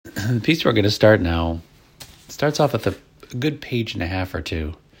The piece we're going to start now starts off with a good page and a half or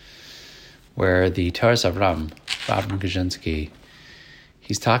two, where the Toras Avrohom,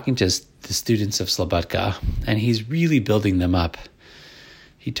 he's talking to the students of Slobodka, and he's really building them up.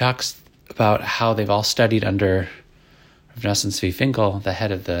 He talks about how they've all studied under Rav Nosson Tzvi Finkel, the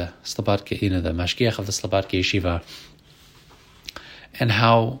head of the Slobodka, the mashgiach of the Slobodka yeshiva, and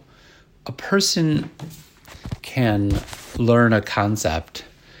how a person can learn a concept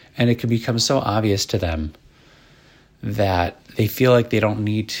and it can become so obvious to them that they feel like they don't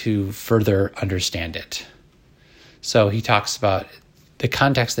need to further understand it. So he talks about, the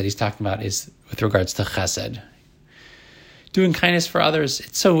context that he's talking about is with regards to chesed. Doing kindness for others,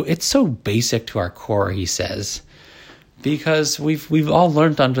 it's so basic to our core, he says, because we've all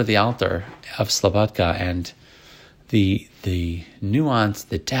learned under the altar of Slobodka, and the nuance,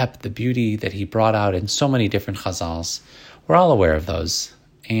 the depth, the beauty that he brought out in so many different chazals, we're all aware of those.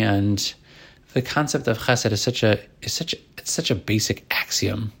 And the concept of chesed is such a basic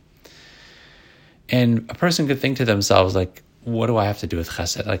axiom. And a person could think to themselves, like, what do I have to do with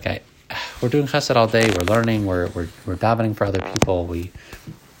chesed? Like, we're doing chesed all day, we're learning, we're davening for other people, we're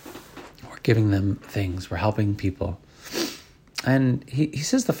giving them things, we're helping people. And he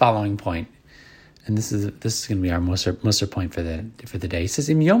says the following point, and this is going to be our Musar point for the day. He says,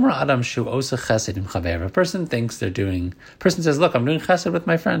 "Im yomer adam shu osa chesed im chaver." A person says, "Look, I'm doing chesed with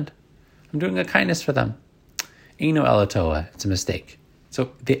my friend. I'm doing a kindness for them." Eino elatoa. It's a mistake.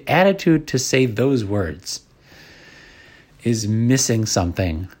 So the attitude to say those words is missing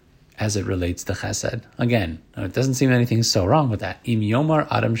something as it relates to chesed. Again, it doesn't seem anything so wrong with that. Im yomer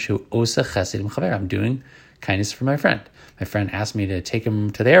adam shu osa chesed im chaver. I'm doing kindness for my friend. My friend asked me to take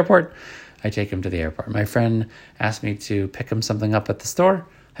him to the airport. I take him to the airport. My friend asked me to pick him something up at the store.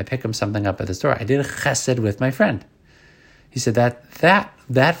 I pick him something up at the store. I did a chesed with my friend. He said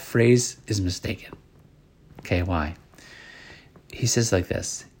that phrase is mistaken. Okay, why? He says like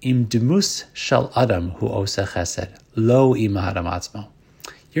this: Im demus shal adam hu osa chesed, lo im adam atzmo.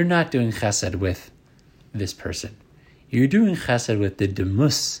 You're not doing chesed with this person. You're doing chesed with the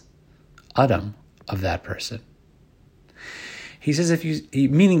demus adam of that person. He says,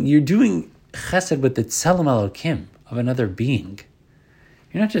 meaning you're doing chesed with the tzelem Elokim of another being.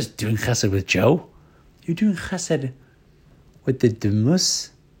 You're not just doing chesed with Joe. You're doing chesed with the demus.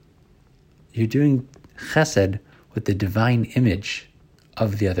 You're doing chesed with the divine image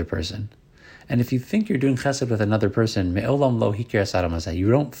of the other person. And if you think you're doing chesed with another person, me'olam lo hikir adam hazeh, you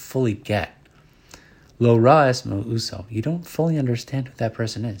don't fully get. Lo ra'es mo'uso. You don't fully understand who that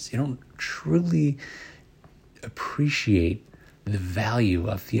person is. You don't truly appreciate the value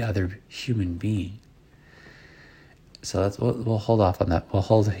of the other human being. So we'll hold off on that. We'll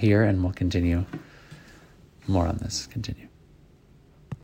hold here and we'll continue more on this. Continue.